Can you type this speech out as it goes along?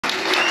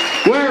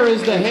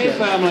is the Hay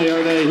family?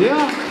 Are they here?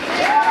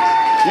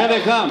 Yeah,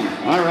 they come.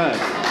 All right.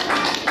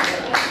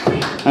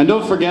 And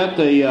don't forget,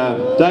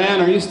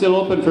 Diane, are you still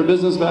open for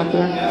business back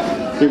there?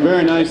 You're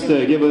very nice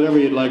to give whatever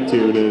you'd like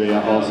to the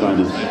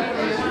Alzheimer's.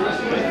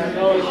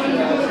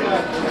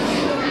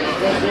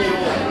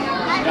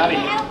 Got it.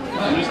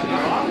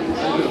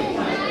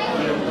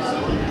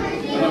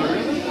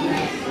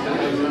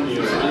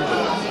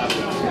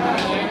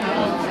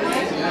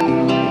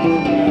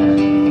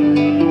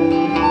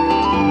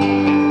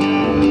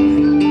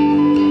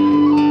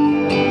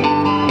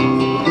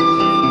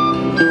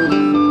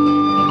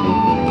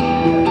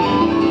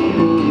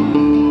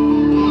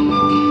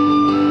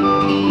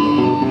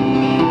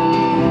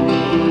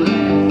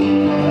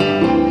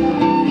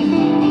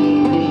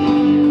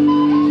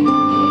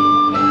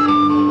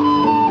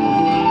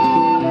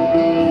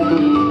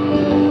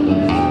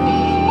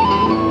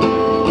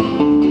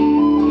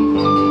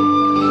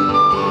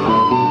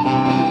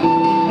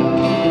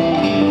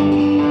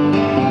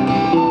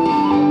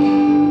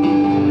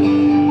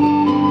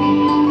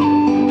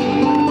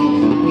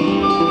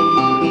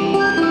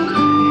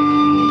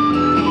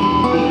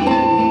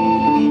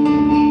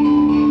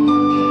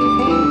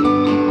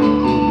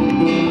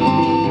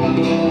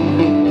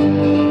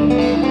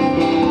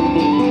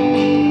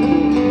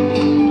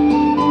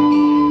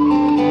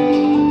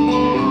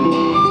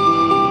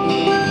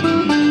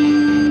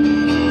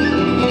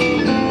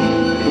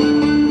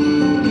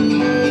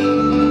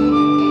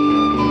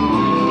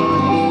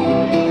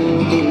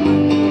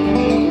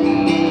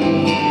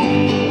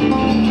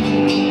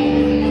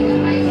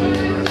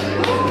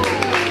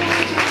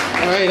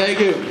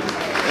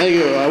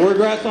 We're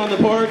Grass on the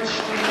Porch,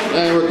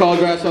 and we're called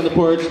Grass on the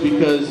Porch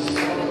because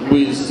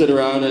we sit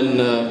around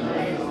and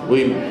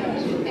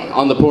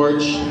on the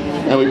porch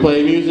and we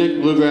play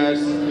music, bluegrass,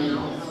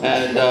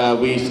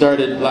 and we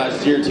started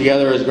last year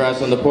together as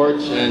Grass on the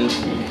Porch, and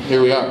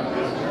here we are.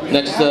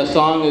 Next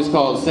song is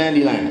called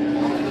Sandyland.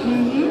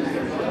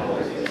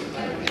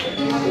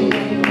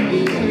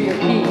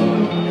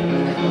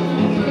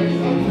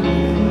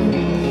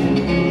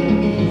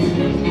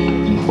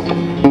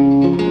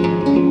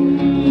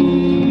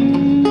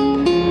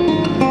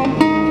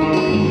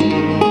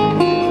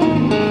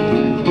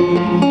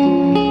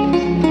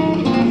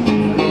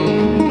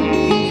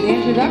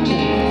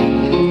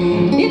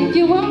 If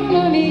you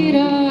wanna meet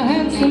a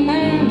handsome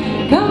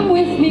man, come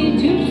with me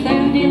to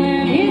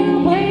Sandyland.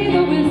 He'll play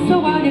the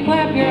whistle while you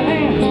clap your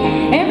hands.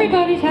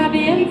 Everybody's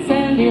happy in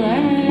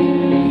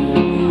Sandyland.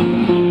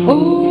 Ooh,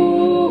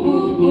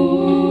 ooh,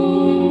 ooh,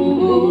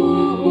 ooh,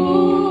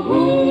 ooh,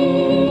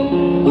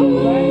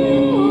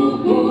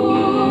 ooh,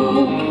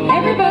 ooh.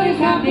 Everybody's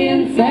happy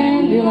in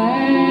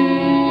Sandyland.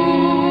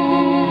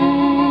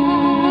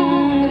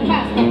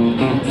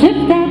 Sip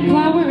that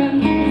flower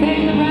and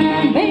say the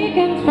rhyme.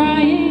 Bacon's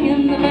frying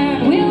in the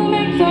pan. We'll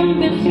make some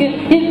biscuit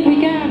if we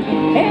can.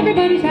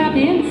 Everybody's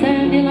happy in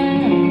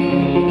Sandyland.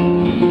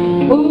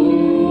 Ooh,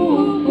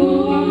 ooh,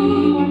 ooh,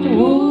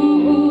 ooh,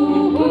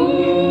 ooh,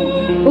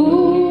 ooh,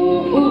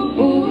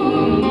 ooh,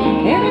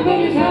 ooh.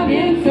 Everybody's happy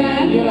in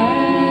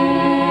Sandyland.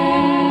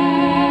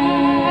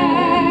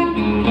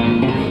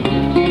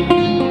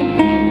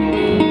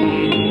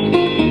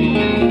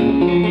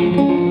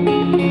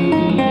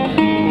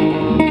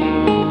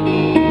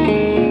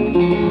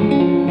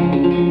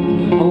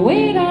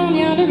 Way down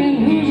yonder in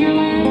Hoosier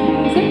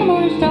land,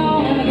 sycamore's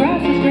tall and the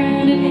grass is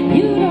grand. If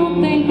you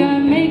don't think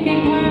I'm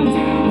making plans,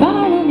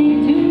 follow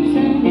me to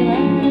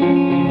Sandyland.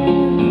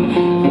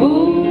 Ooh,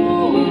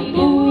 ooh,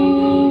 ooh,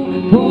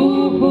 ooh,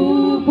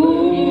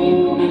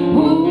 ooh,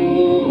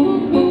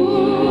 ooh,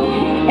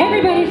 ooh.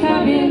 Everybody's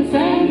happy in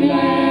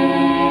Sandyland.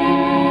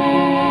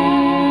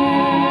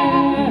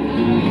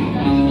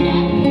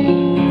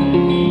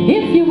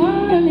 If you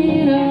wanna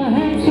meet a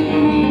handsome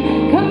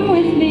man, come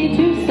with me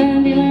to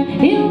Sandyland.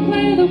 He'll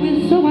play the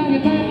whistle while you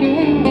clap your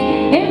hands.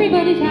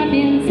 Everybody's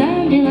happy in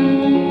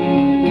Sandyland.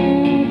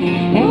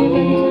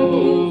 Everybody's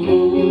happy in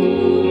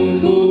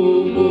Sandyland. Ooh, ooh, ooh,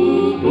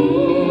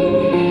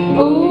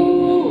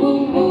 ooh,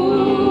 ooh,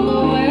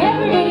 ooh.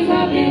 Everybody's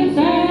happy in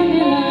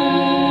Sandyland.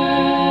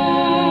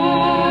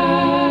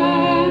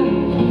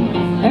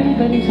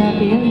 Everybody's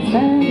happy in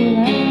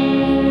Sandyland.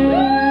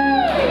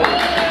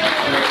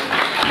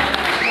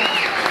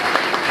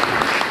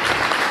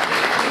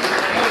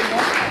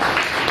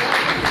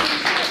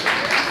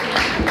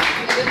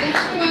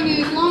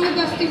 Long and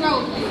Dusty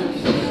Road.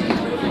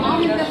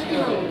 Long and Dusty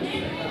Road.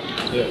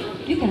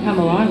 You can hum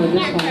along with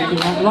this one if you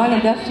want. Long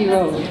and Dusty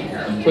Road.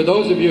 For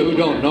those of you who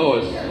don't know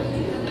us,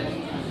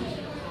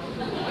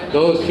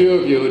 those few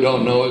of you who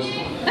don't know us,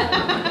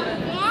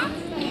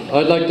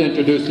 I'd like to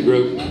introduce the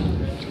group.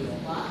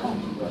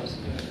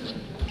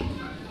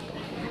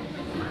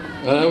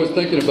 And I was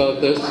thinking about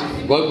this.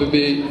 What would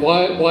be,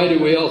 why do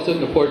we all sit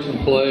in the porch and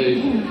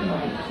play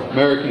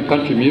American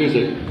country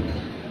music?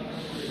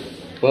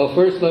 Well,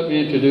 first let me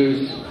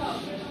introduce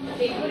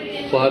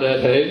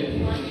Claudette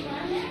Hay,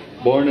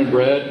 born and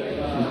bred,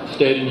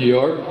 state of New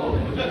York.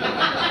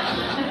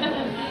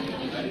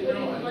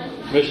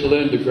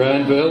 Micheline de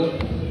Granville,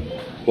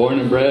 born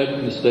and bred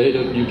in the state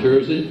of New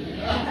Jersey.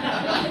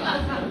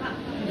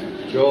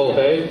 Joel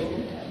Hay,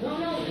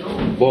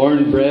 born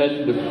and bred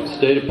in the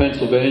state of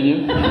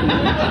Pennsylvania.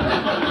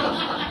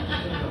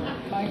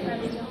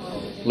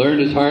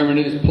 Learned his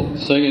harmonies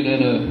singing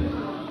in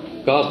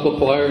a gospel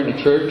choir in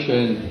a church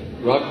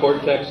in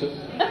Rockport, Texas.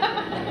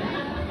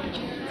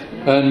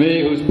 And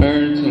me, whose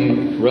parents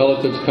and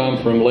relatives come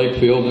from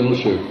Lakefield and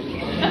Lachute.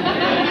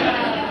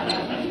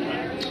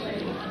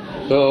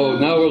 So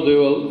now we'll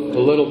do a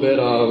little bit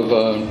of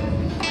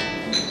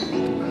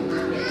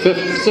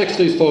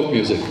 60s folk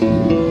music.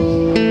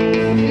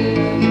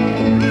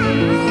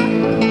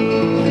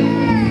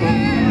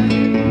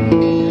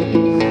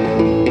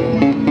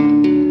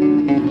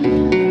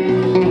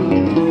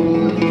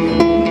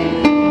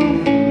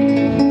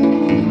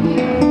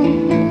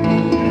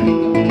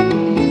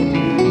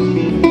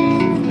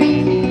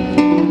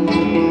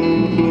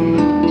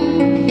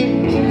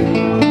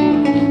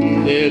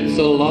 It's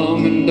a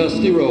long and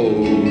dusty road,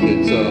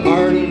 it's a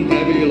hard and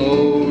heavy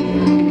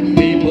load.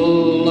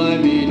 People I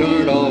meet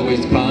aren't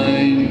always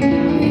kind.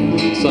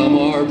 Some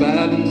are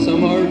bad and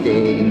some are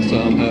good, and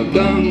some have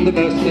done the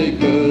best they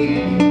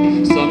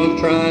could. Some have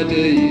tried to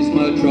ease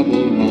my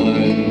troubled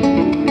mind,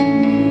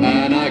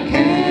 and I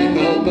can't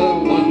help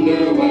but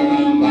wonder where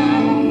I'm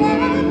bound.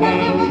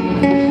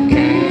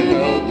 Can't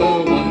help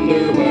but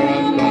wonder where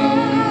I'm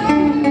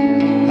bound.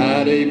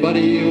 Had a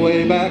buddy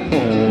way back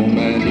home,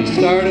 and he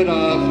started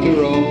off to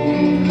roam.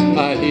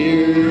 I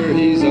hear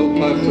he's out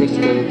by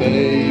Frisco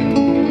Bay,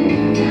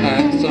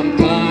 and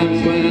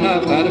sometimes when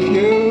I've had a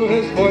few,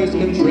 his voice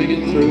comes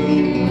ringing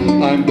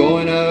through. I'm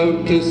going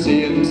out to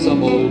see him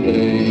some old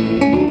day,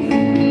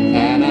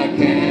 and I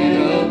can't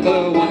help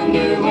but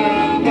wonder where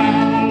I'm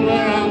bound,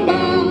 where I'm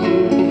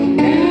bound.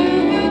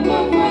 Can't help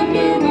but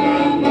wonder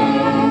where I'm bound.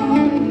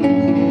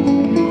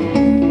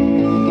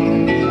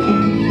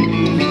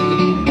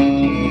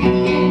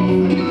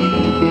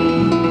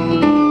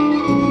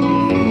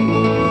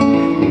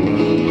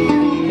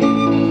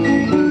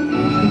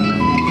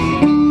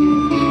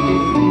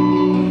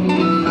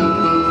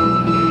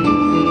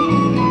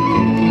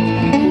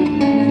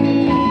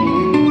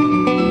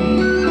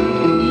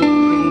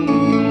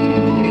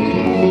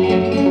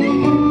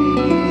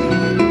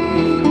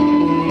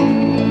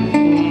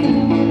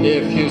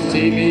 If you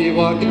see me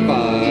walking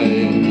by,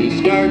 you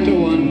start to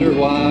wonder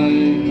why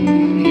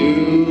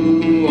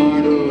you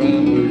aren't a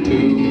rambler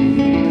too.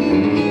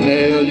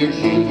 Nail your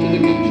shoes to the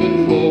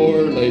kitchen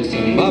floor, lace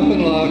them up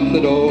and lock the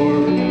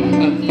door,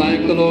 and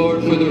thank the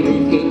Lord for the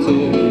roof that's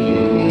over you.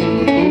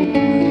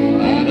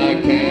 And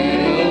I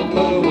can't help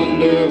but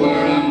wonder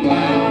where I'm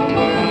bound,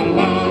 where I'm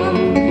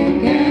bound.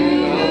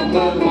 Can't help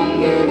but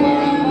wonder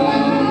where I'm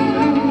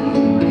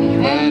bound.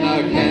 And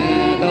I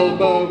can't help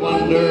but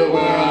wonder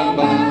where I'm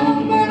bound.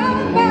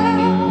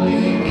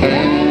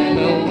 Can't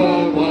help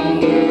but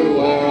wonder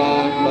where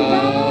I'm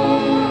bound.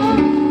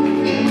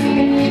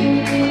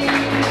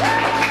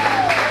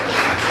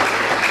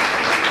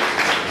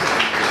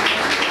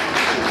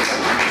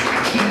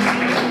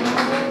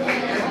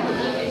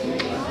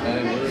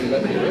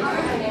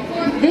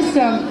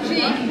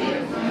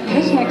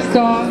 This next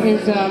song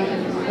is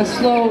a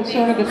slow,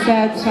 sort of a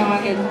sad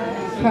song. It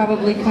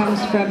probably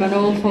comes from an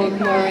old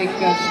folkloric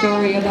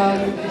story about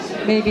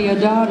maybe a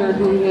daughter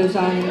who is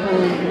on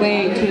her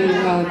way to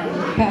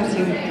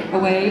passing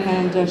away,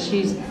 and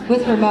she's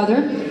with her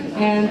mother,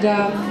 and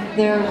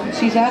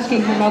she's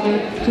asking her mother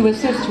to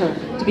assist her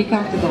to be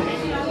comfortable.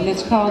 And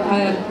it's called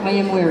I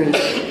Am Weary.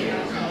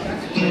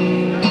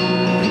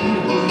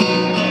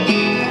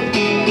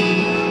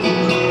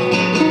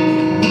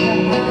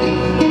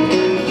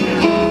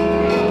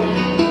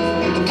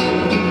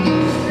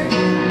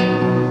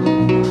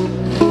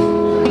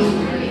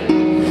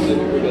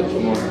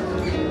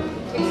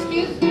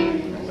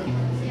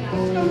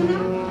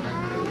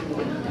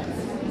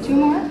 Two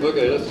more?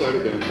 Okay, let's start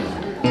again.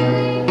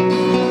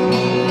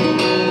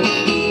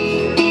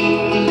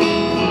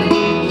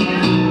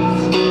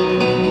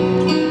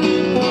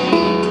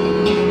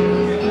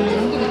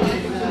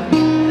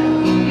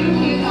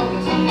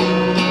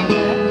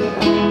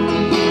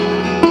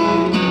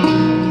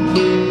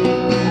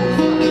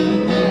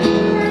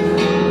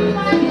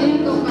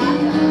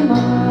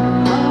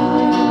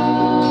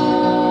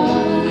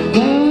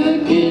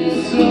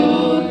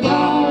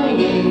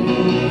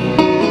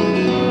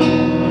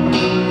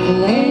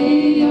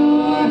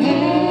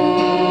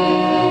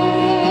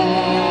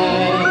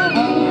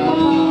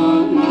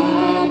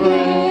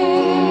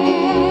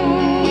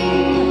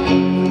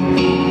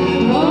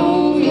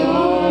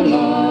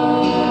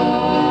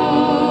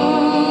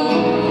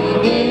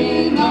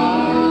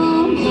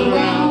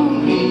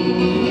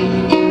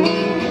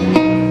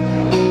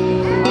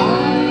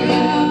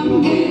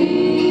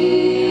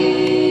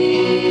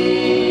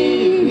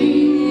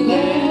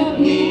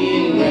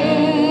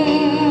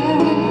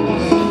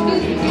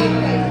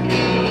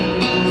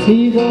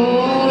 See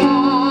the